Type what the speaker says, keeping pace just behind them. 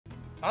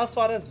As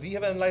far as we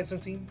have analyzed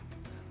and seen,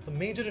 the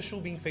major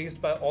issue being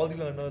faced by all the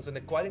learners in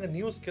acquiring a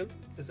new skill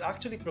is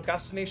actually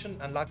procrastination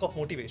and lack of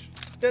motivation.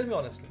 Tell me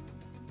honestly,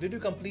 did you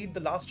complete the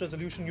last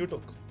resolution you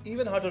took?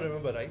 Even hard to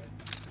remember, right?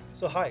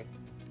 So hi,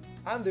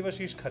 I'm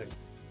Devashish Khare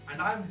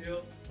and I'm here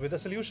with a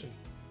solution.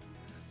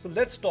 So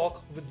let's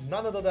talk with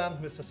none other than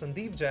Mr.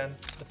 Sandeep Jain,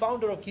 the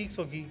founder of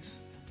GeeksforGeeks,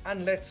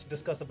 and let's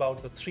discuss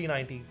about the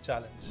 390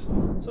 challenge.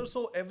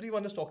 So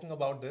everyone is talking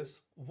about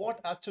this. What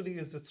actually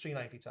is this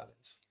 390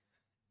 challenge?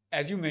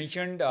 As you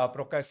mentioned,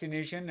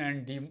 procrastination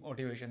and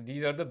demotivation,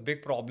 these are the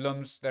big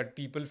problems that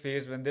people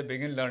face when they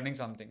begin learning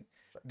something.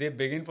 They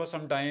begin for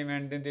some time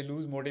and then they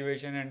lose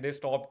motivation and they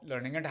stop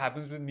learning. It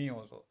happens with me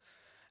also.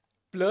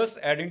 Plus,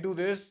 adding to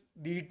this,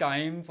 the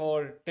time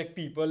for tech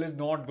people is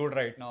not good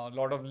right now. A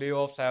lot of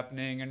layoffs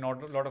happening and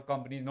not a lot of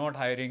companies not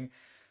hiring.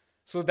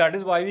 So that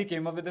is why we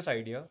came up with this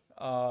idea.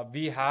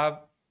 We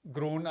have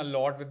grown a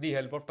lot with the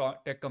help of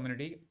tech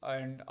community,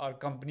 and our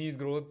company's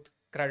growth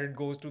credit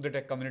goes to the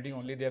tech community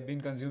only. They have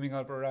been consuming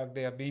our product.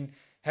 They have been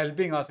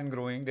helping us in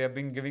growing. They have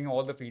been giving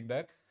all the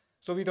feedback.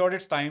 So we thought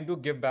it's time to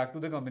give back to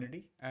the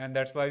community, and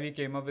that's why we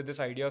came up with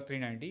this idea of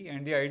 390.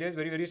 And the idea is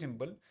very, very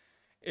simple.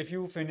 If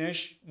you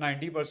finish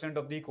 90%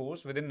 of the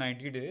course within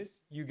 90 days,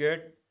 you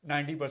get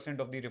 90%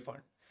 of the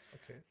refund.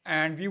 Okay.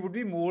 And we would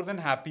be more than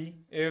happy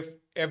if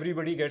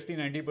everybody gets the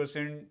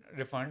 90%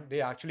 refund.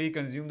 They actually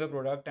consume the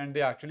product and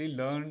they actually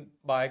learn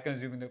by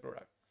consuming the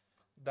product.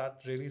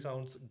 That really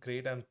sounds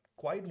great and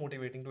quite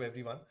motivating to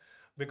everyone,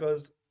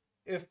 because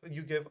if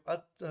you give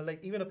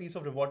like even a piece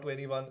of reward to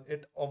anyone,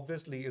 it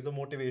obviously is a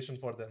motivation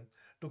for them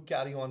to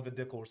carry on with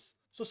their course.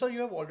 So sir,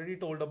 you have already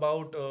told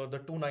about the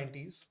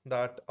 290s,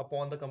 that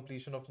upon the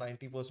completion of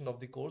 90% of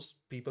the course,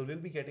 people will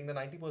be getting the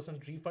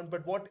 90% refund.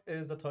 But what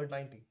is the third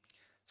 90?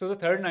 So the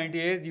third 90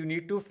 days, you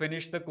need to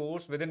finish the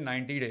course within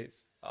 90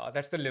 days.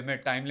 That's the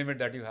limit, time limit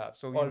that you have.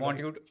 So we All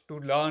want right. you to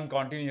learn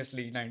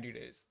continuously 90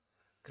 days.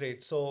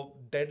 Great. So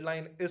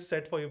deadline is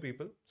set for you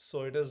people.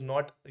 So it is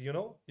not,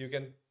 you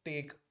can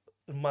take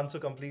months to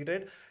complete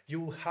it.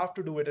 You have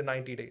to do it in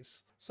 90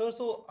 days.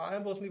 So I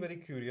am personally very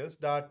curious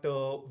that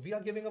we are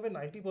giving away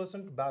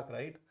 90% back,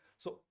 right?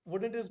 So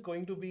wouldn't it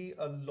going to be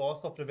a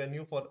loss of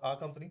revenue for our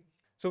company?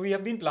 So we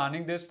have been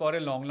planning this for a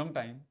long, long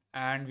time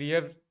and we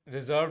have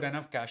reserved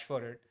enough cash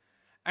for it.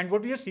 And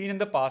what we have seen in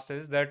the past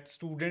is that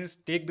students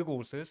take the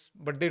courses,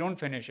 but they don't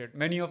finish it.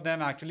 Many of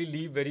them actually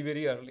leave very,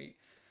 very early.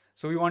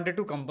 So we wanted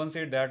to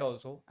compensate that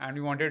also, and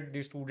we wanted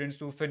the students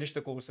to finish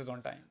the courses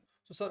on time.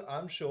 So, sir,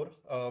 I'm sure,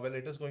 well,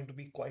 it is going to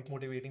be quite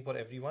motivating for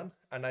everyone.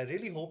 And I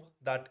really hope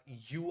that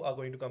you are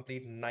going to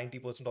complete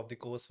 90% of the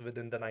course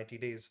within the 90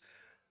 days.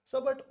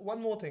 So, but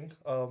one more thing,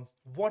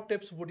 what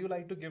tips would you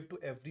like to give to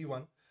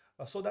everyone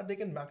so that they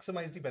can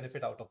maximize the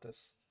benefit out of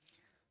this?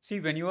 See,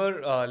 when you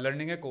are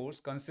learning a course,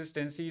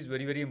 consistency is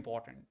very, very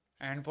important.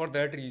 And for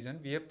that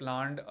reason, we have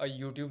planned a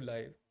YouTube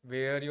live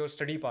where your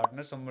study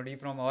partner, somebody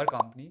from our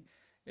company,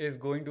 is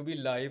going to be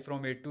live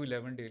from 8 to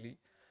 11 daily.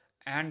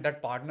 And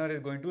that partner is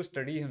going to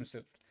study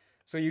himself.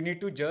 So you need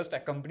to just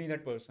accompany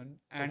that person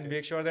and Okay.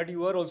 make sure that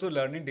you are also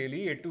learning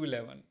daily 8 to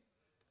 11.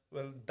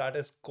 Well, that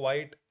is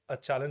quite a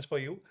challenge for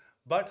you.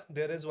 But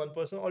there is one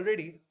person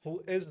already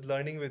who is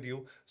learning with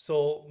you.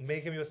 So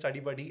make him your study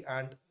buddy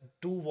and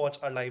do watch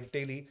our live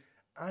daily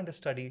and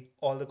study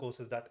all the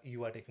courses that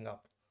you are taking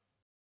up.